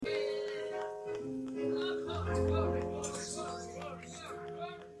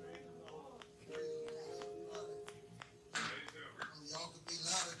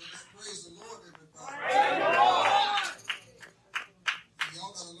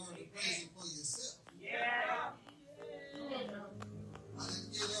learn to praise him for yourself. Yeah. I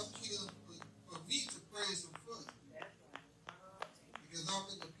didn't get up here for me to praise him for you. Because I'm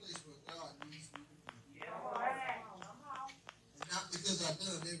in the place where God needs me to be. And not because I've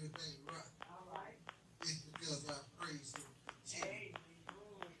done everything right. It's because I praise him continually.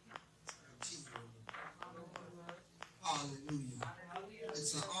 Hallelujah.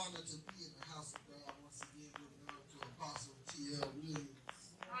 It's an honor to be in the house of God once again, giving honor to Apostle T.L. Williams.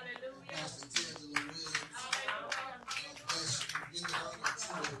 Hallelujah. Pastor Tangela Williams. God bless you. Giving honor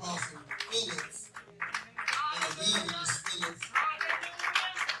to Apostle Phillips and Evangelist Phillips.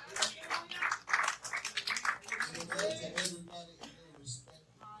 And the words of everybody in their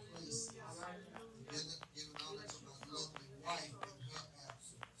respective places. Giving honor to my lovely wife in her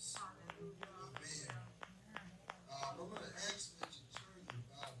absence. Amen. I'm going to ask that you turn your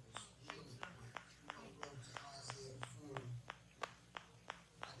Bibles really quick. We're going to go to Isaiah 40.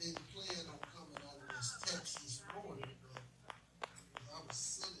 I didn't plan on coming out of this text this morning, but as I was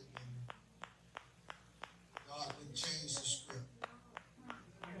sitting there, God didn't change the script.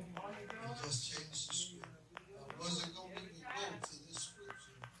 He just changed the script. I wasn't going to even go to this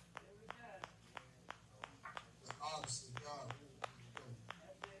scripture, but honestly, God wanted me to go.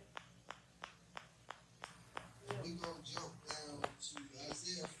 And we're going to jump down to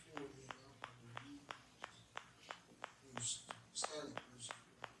Isaiah 40, and I'm going to read starting verse 4.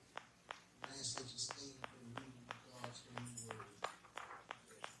 And I ask that you stand for the reading of God's holy word.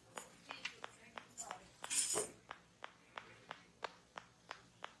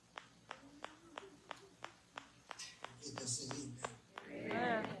 If I say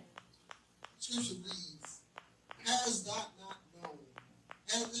amen. Scripture reads, has thou not known,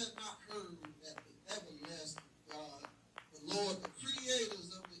 have thou not heard that the everlasting God, the Lord, the creators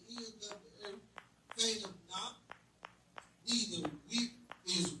of the ends of the earth, fainteth not, neither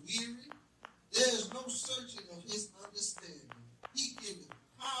is weary. There is no searching of his understanding. He giveth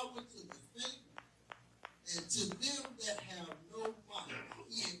power to the faint, and to them that have no might.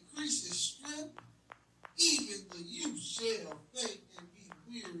 He increases strength. Even the youth shall faint and be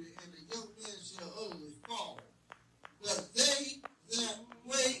weary, and the young man shall utterly fall. But they that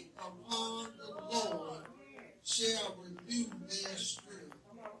wait upon the Lord shall renew their strength.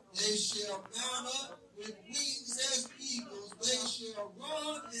 They shall mount up with wings as eagles. They shall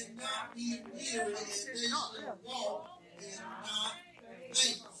run and not be weary, and they shall walk and not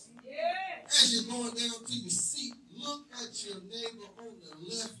faint. As you're going down to your seat, look at your neighbor on the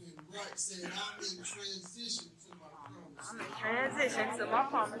left and right. Say, I'm in transition to my promise. I'm in transition to my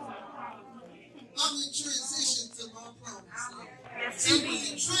promise. I'm in transition to my promise. Yes, See, when indeed.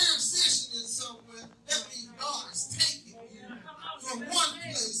 you're transitioning somewhere, that means God is taking you from one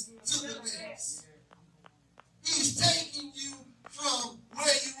place to the next. He's taking you from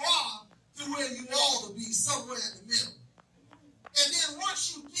where you are to where you ought to be, somewhere in the middle. And then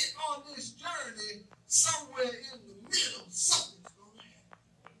once you get on this journey, somewhere in the middle, something's going to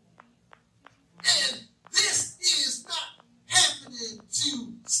happen. And this is not happening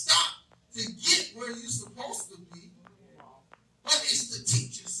to stop to get where you're supposed to be, but it's to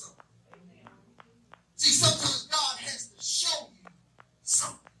teach you something. See, sometimes God has to show you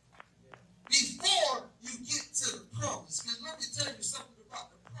something before you get to the promise. Because let me tell you something about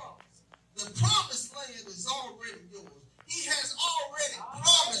the promise. The promised land is already yours. He has already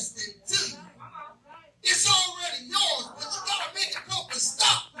promised it to you. It's already yours, but you got to make a couple of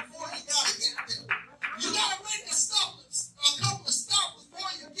stops before you got to get there. You got to make a couple of stops before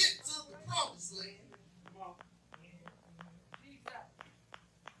you get to the promised land.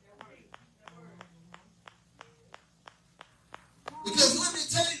 Because let me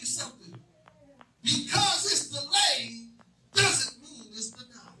tell you something. Because it's delayed doesn't mean it's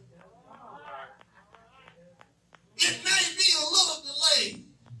denied. It may be a little delayed.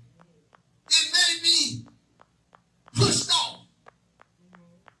 It may be pushed off.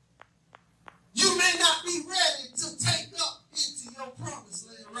 You may not be ready to take up into your promised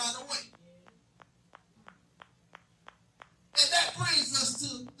land right away. And that brings us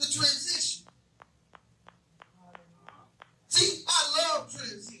to the transition. See, I love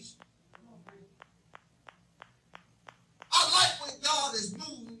transition. I like when God is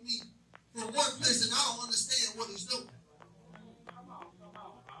moving me from one place and I don't understand what he's doing.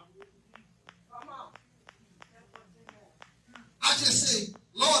 I just say,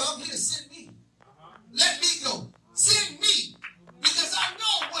 Lord, I'm here, send me. Let me go. Send me. Because I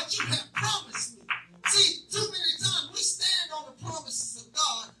know what you have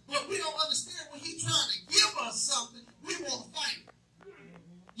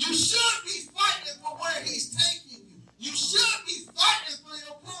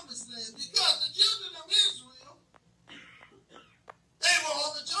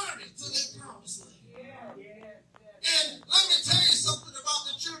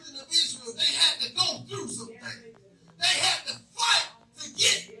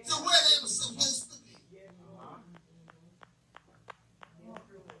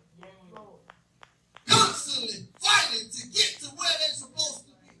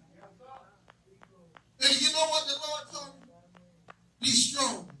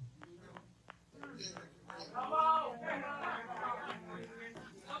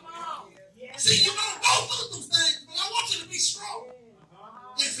See, you're going to go through some things, but I want you to be strong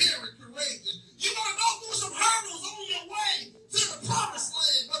and very courageous. You're going to go through some hurdles on your way to the promised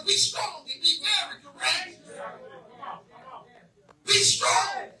land, but be strong and be very courageous. Be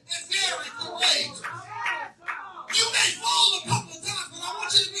strong and very courageous. You may fall a couple of times, but I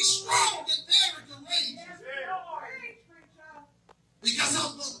want you to be strong and very courageous. Because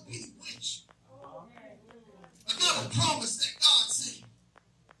I'm going to be with you. Another promise that God said.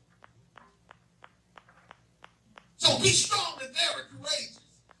 So be strong and very courageous.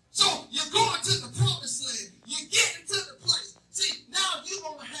 So you're going to the promised land. You're getting to the place. See, now you're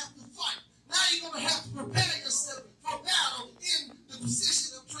going to have to fight. Now you're going to have to prepare yourself for battle in the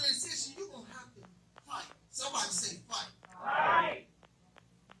position of transition. You're going to have to fight. Somebody say fight. Fight.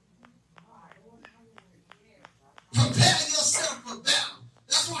 Prepare yourself for battle.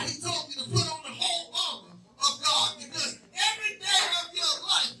 That's why he told you to put on the whole armor of God, because every day of your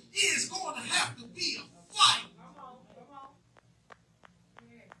life is going to have to be a fight.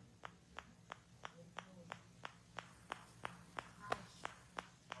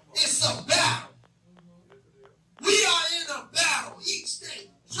 It's a battle. We are in a battle each day,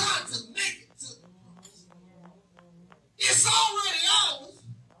 trying to make it to the promise. It's already ours.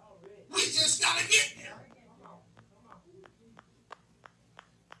 We just got to get there.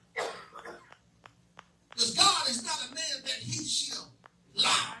 Because God is not a man that he shall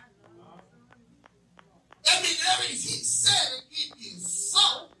lie. That means everything he said, it is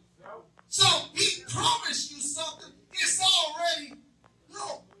so. So he promised you something. It's already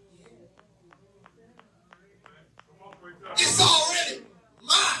no. It's already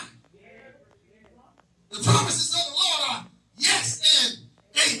mine. The promises of the Lord are yes and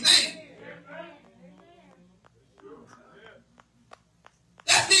amen.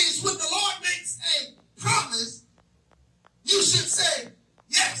 That means when the Lord makes a promise, you should say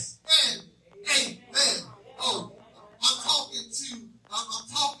yes and amen. Oh, I'm talking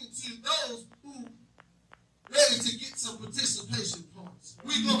to those who ready to get some participation points.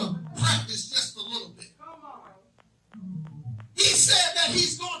 We're going to practice just a little bit. He said that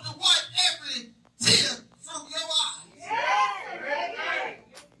he's going to wipe every tear from your eyes.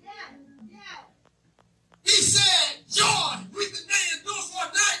 He said, joy, weeping may endure for a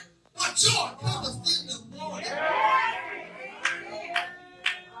night, but joy cometh in the morning.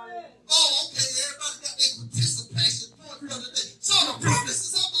 Oh, okay, everybody got their participation point for the day. So the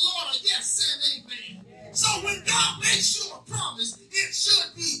promises of the Lord are yes and amen. So when God makes you a promise, it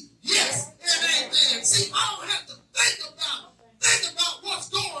should be yes and amen. See, I don't have to think about what's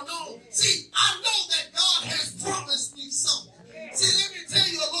going on. See, I know that God has promised me something. See, let me tell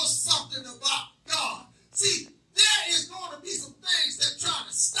you a little something about God. See, there is going to be some things that try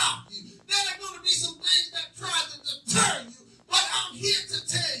to stop you. There are going to be some things that try to deter you. But I'm here to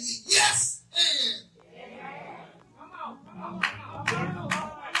tell you, yes and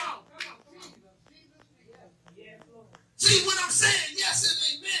see, when I'm saying yes and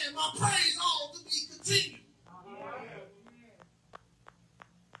amen, my praise ought to be continued.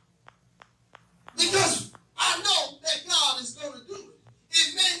 Because I know that God is going to do it.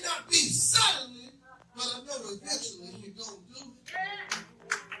 It may not be suddenly, but I know eventually He's going to do it.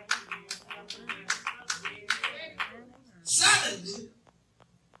 Suddenly,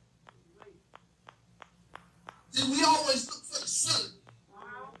 then we always look for the sudden.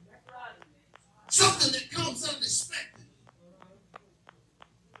 Something that comes unexpected.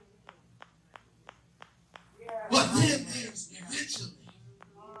 But then there's eventually.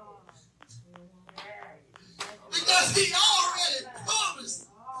 Because he already promised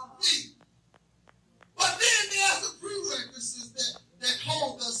me. But then there's the prerequisites that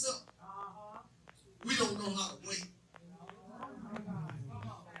hold us up. We don't know how to wait.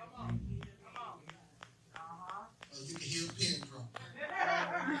 Oh, you can hear a pin drop.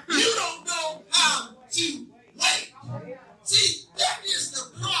 You don't know how to wait. See, that is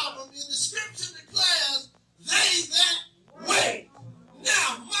the problem. In the scripture declares, they that wait.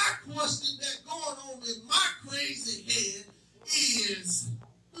 Now, my question that's going on in my crazy head is,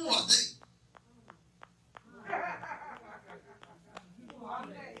 who are they?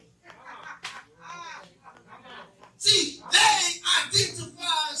 See, they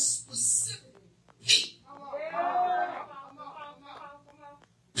identify specific people.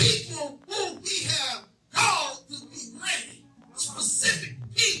 People who we have called to be ready. Specific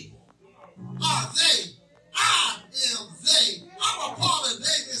people are they. I am they. I'm a part of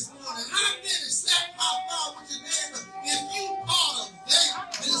they this morning. How many slap my mouth with your neighbor if you part of they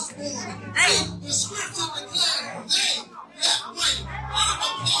this morning? See, the scripture declares they that wait. I'm a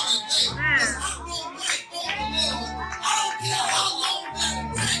part of they. Because I'm going to wait on the Lord.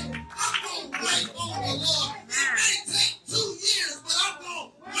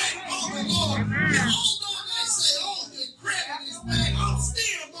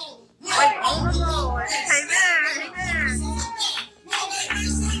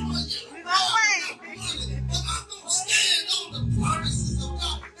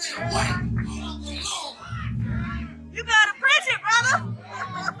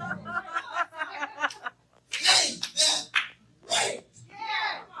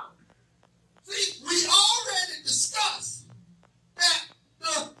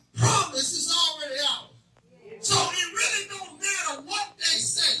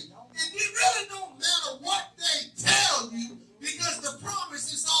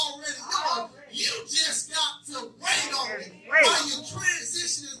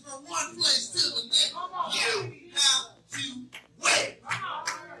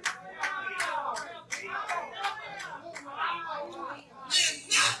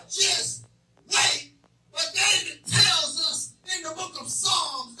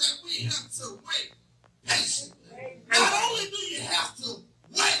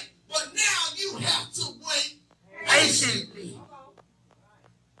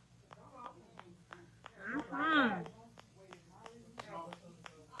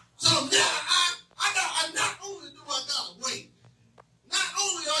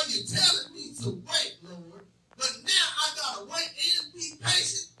 to wait, Lord. But now I got to wait and be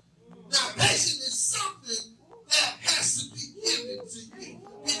patient. Now, patience is something that has to be given to you.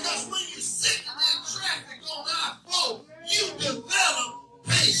 Because when you're sitting in traffic on I-4, you develop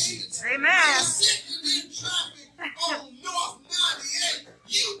patience. Amen. When you're sitting in traffic on North 98,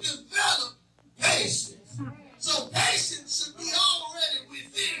 you develop patience. So patience should be already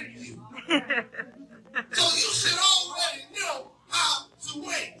within you. So you should already know how to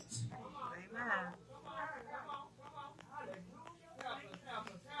wait. Amen.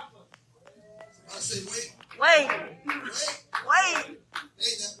 I say wait. Wait. Wait. Wait.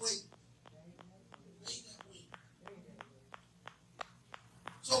 Hey, that wait. Hey, that wait.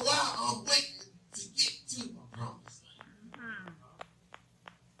 So while I'm waiting to get to my promise land,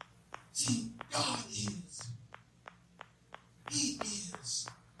 see, God is. He is.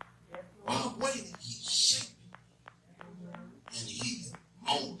 While I'm waiting, He's shaping me. And He's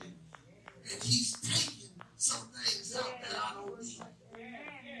molding me. And He's taking some things out that I don't need.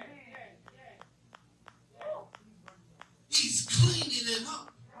 He's cleaning it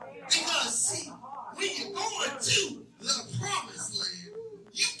up. Because, see, when you're going to the promised land,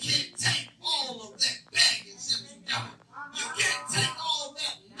 you can't take all of that baggage that you got. You can't take all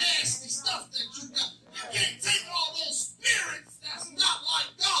that nasty stuff that you got. You can't take all those spirits that's not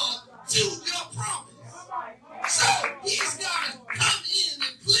like God to your promise. So He's got to come in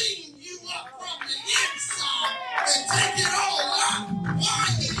and clean you up from the inside and take it all out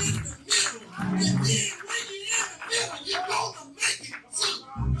while you're in the middle. And then when you're in the middle, you're going to make it to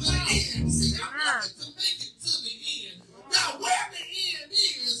the end. See, I'm looking to make it to the end. Now, where the end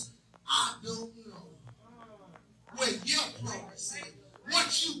is, I don't know. Where your promise is, what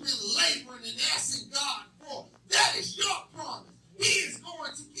you've been laboring and asking God for, that is your promise. He is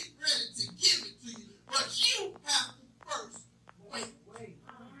going to get ready to give it to you. But you have to first wait.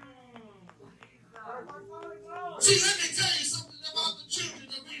 See, let me tell you something about the children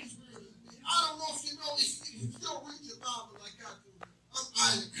of Israel. I don't know if you know, if you don't read your Bible like I do,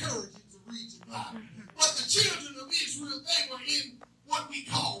 I encourage you to read your Bible. But the children of Israel, they were in what we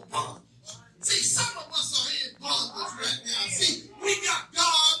call bondage. See, some of us are in bondage right now. See, we got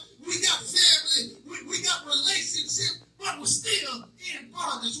God, we got family, we got relationship, but we're still in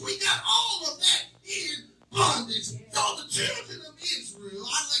bondage. We got all of that in bondage. So the children of Israel,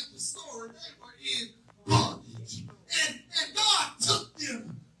 I like the story, they were in bondage. And God took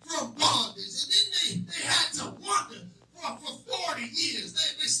them from bondage. And then they had to wander for 40 years.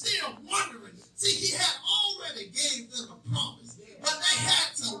 They're still wondering. See, He had already gave them a promise. But they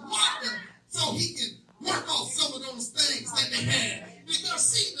had to wander so He can work off some of those things that they had. Because,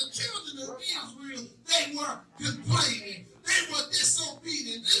 see, the children of Israel, they were complaining. They were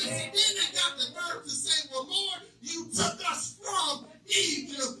disobedient. And then they got the nerve to say, well, Lord, you took us from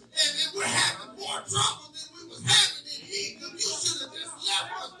Egypt, and we're having more trouble than we was having in Egypt. You should have just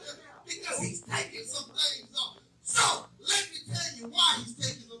left us there, because He's taking some things off. So, let me tell you why He's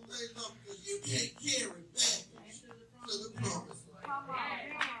taking some things off. Because you can't carry baggage to the promised land.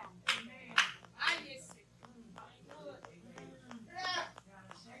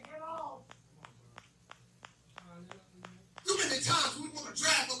 Too many times we want to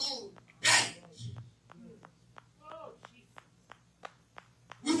drag along baggage.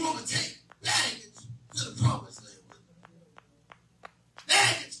 We want to take baggage to the promised land with us.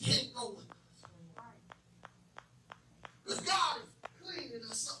 Baggage can't go with us. Because God is cleaning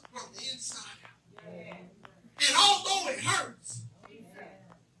us up from the inside out. And although it hurts,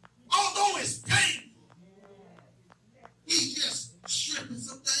 although it's painful, He's just stripping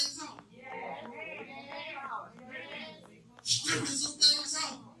some things off. Stripping some things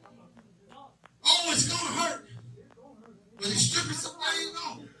off. Oh, it's going to hurt. But He's stripping some things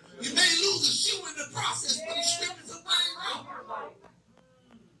off. You may lose a shoe in the process, but He's stripping some things off.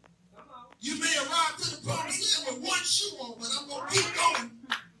 You may arrive to the promised land with one shoe on, but I'm going to keep going.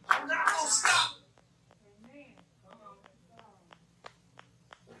 I'm not going to stop.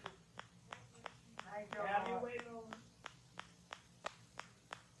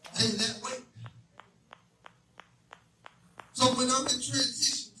 Hey, that wait. So when I'm in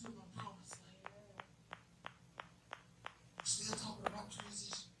transition to my promised land, we're still talking about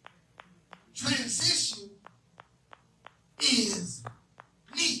transition. Transition is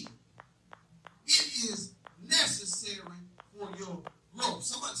needed. It is necessary for your growth.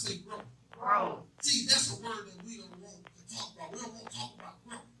 Somebody say growth. Growth. See, that's a word that we don't want to talk about. We don't want to talk about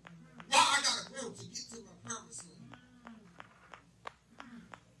growth. Why I got to grow to get to my promised land?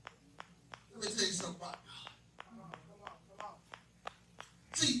 Let me tell you something about God. Come on.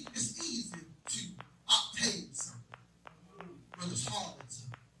 See, it's easy to obtain something, but it's harder to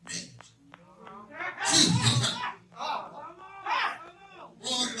manage.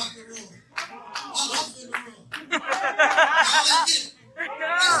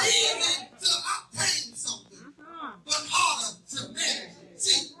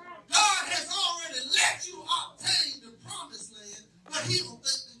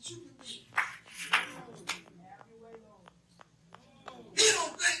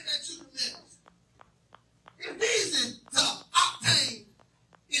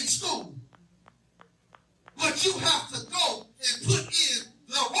 But you have to go and put in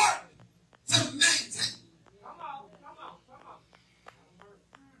the work to maintain.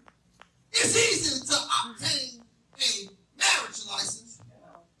 It's easy to obtain a marriage license,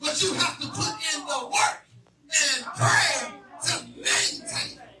 but you have to put in the work and pray to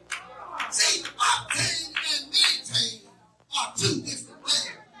maintain. See, obtain and maintain are two different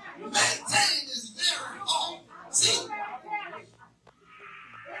things. Maintain is very hard. See,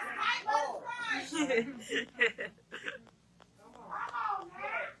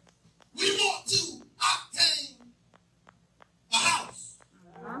 we want to obtain a house.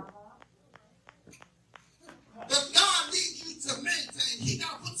 But God needs you to maintain. He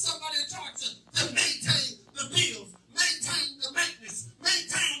got to put somebody in charge to maintain the bills, maintain the maintenance,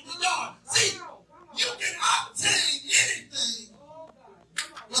 maintain the yard. See, you can obtain anything,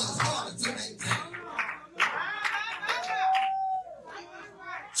 but it's harder to maintain.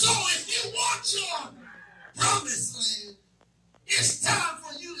 So if you want your promised land, it's time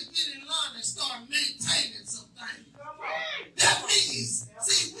for you to get in line and start maintaining some things. That means,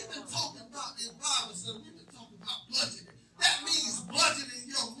 see, we've been talking about in Bible study, we've been talking about budgeting. That means budgeting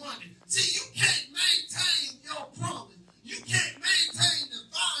your money. See, you can't maintain your promise. You can't maintain the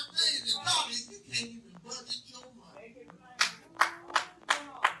fine things that God is. You can't even budget your money.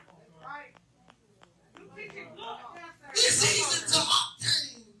 It's easy to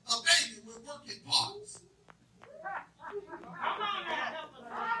obtain a baby with working parts,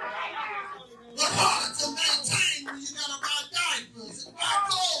 but harder to maintain when you gotta buy diapers and buy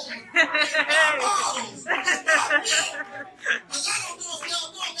clothes and buy bottles and buy milk. Because I don't know if y'all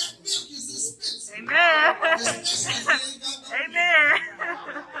know that milk is expensive. Amen. Especially if you ain't got no milk. Amen.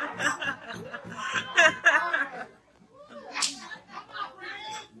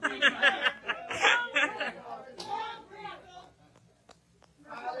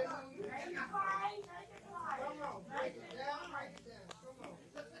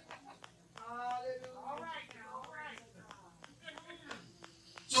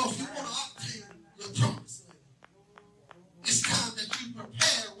 So if you want to obtain your promised land, it's time that you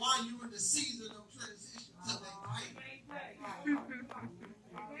prepare while you're in the season of transition to maintain.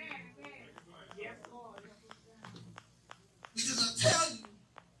 Because I tell you,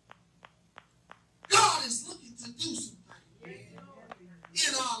 God is looking to do something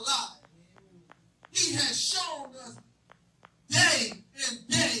in our lives. He has shown us day and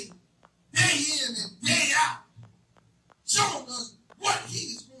day, day in and day out, shown us what he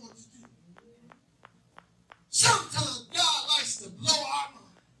is going to do. Sometimes God likes to blow our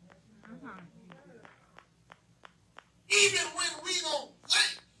mind. Even when we don't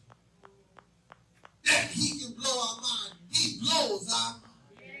think that he can blow our mind, he blows our mind.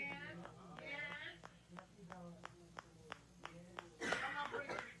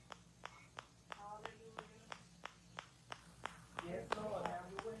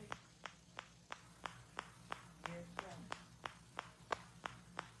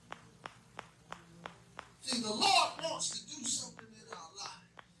 See, the Lord wants to do something in our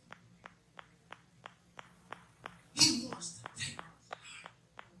lives. He wants to take us higher.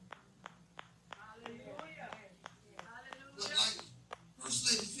 But like First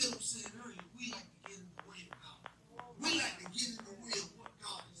Lady Phillips said earlier, we like to get in the way of God. We like to get in the way of what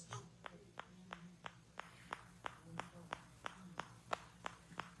God is doing.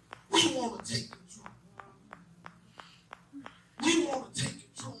 We want to take control. We want to take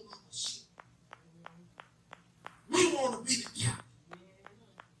control of the ship. We want to be the captain.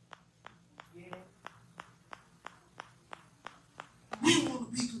 We want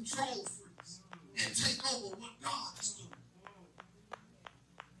to be control freaks and take over what God is doing.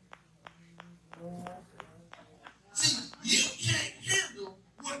 See, you can't handle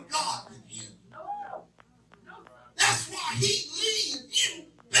what God can handle. That's why he leaves you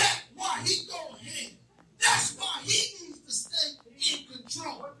back while he go ahead. That's why he needs to stay in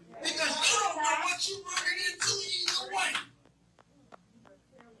control. Because you don't know what you're running into either way.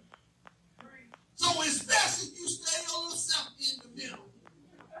 So it's best if you stay on yourself in the middle.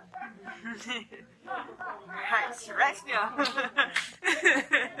 Right now. And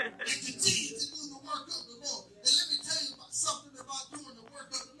continue to do the work of the Lord. And let me tell you about something about doing the work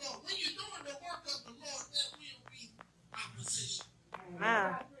of the Lord. When you're doing the work of the Lord, there will be opposition.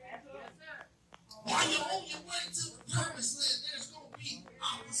 Amen. While you're on your way to the promised land, there's going to be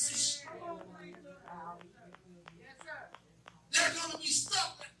opposition. There's going to be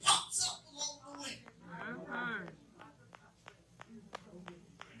stuff that pops up along the way.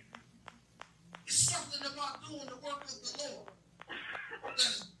 It's something about doing the work of the Lord.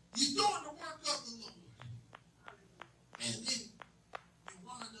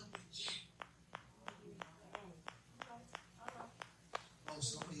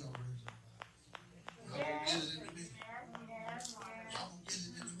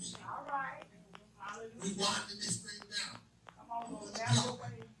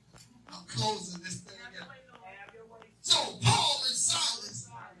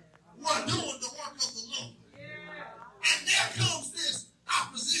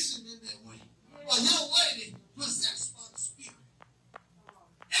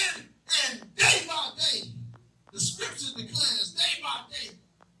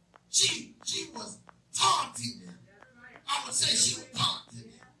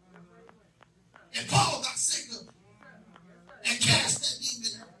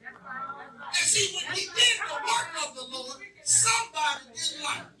 see, when he did the work of the Lord, somebody didn't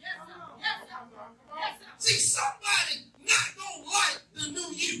like it. See, somebody not gonna like the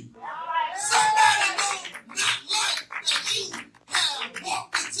new you. Somebody gonna not like that you have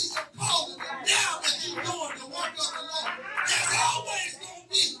walked into your calling, and now that you're doing the work of the Lord, there's always gonna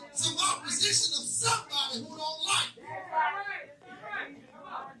be some opposition of somebody who don't like it.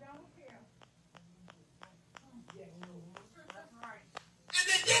 And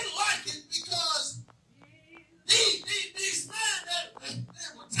they didn't like it because these men, they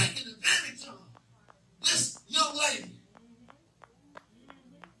were taking advantage of this young lady.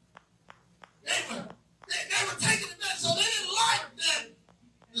 They were taking advantage, so they didn't like that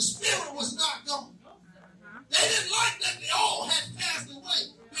the spirit was not gone. They didn't like that the old had passed away,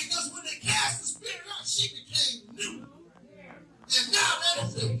 because when they cast the spirit out, she became new. And now that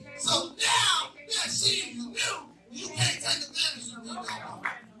is it. So now that she is new, you can't take advantage of me no more.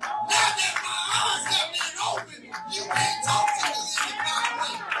 Now that my eyes have been opened, you can't talk to me any kind of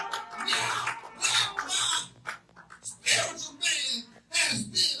way. Now that my spiritual man has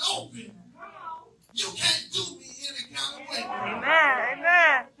been opened, you can't do me any kind of way. Amen.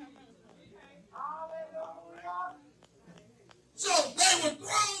 Amen. So they were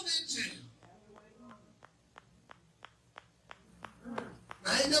thrown in jail. I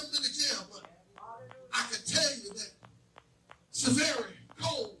ain't never been to jail, but I can tell you that it's a very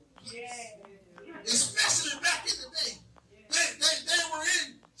cold place. Especially back in the day. They were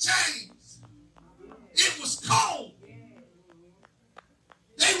in chains. It was cold.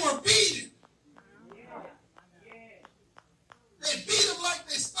 They were beaten. They beat them like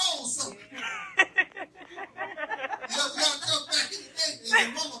they stole something. Y'all come back in the day and your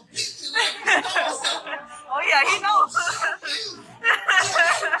mama beat you like you stole something. Oh, yeah, he knows.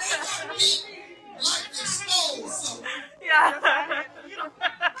 They got beat like they stole something. Yeah.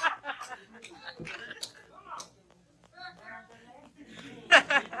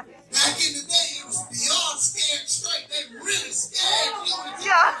 Back in the day, it was beyond scared straight. They really scared you.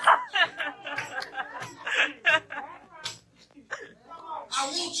 Yeah. I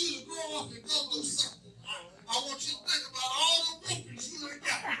want you to grow up and go do something. I want you to think about all the whoopings you done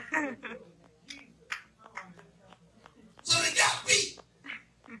got. So they got beat.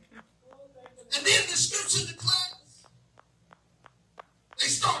 And then the scripture declares, they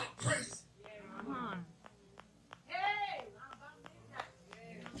started praising.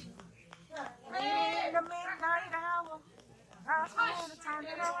 In the midnight hour, I want to turn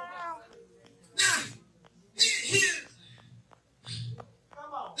it around. Now, here,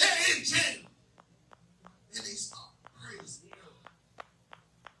 they're in jail. And they start praising God.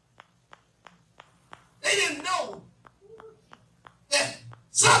 They didn't know that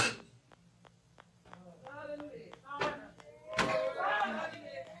suddenly,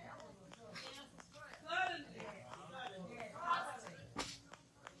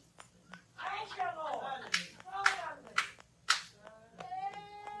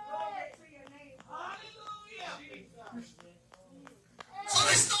 so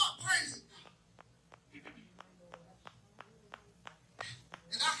they start praising God.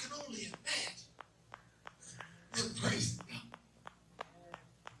 And I can only imagine them praising God.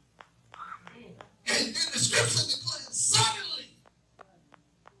 And then the scripture declares, suddenly,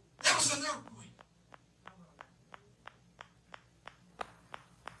 there was an earthquake.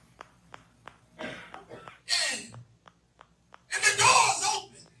 And the doors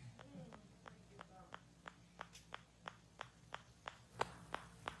opened.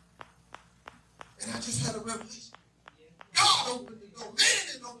 And I just had a revelation. God opened the door. Man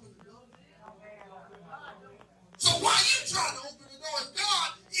didn't open the door. So why are you trying to open the door if God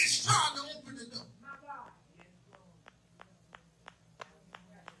is trying to open the door?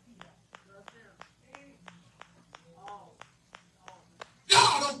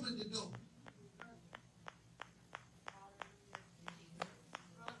 God opened the door.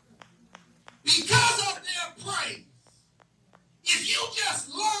 Because of their praise. If you just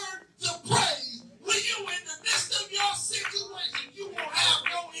learn to praise when you're in the midst of your situation, you will have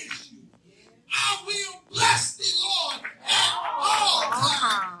no issue. I will bless the Lord at all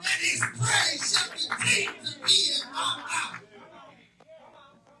times, and his praise shall continue to be in my mouth.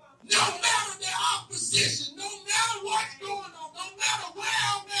 No matter the opposition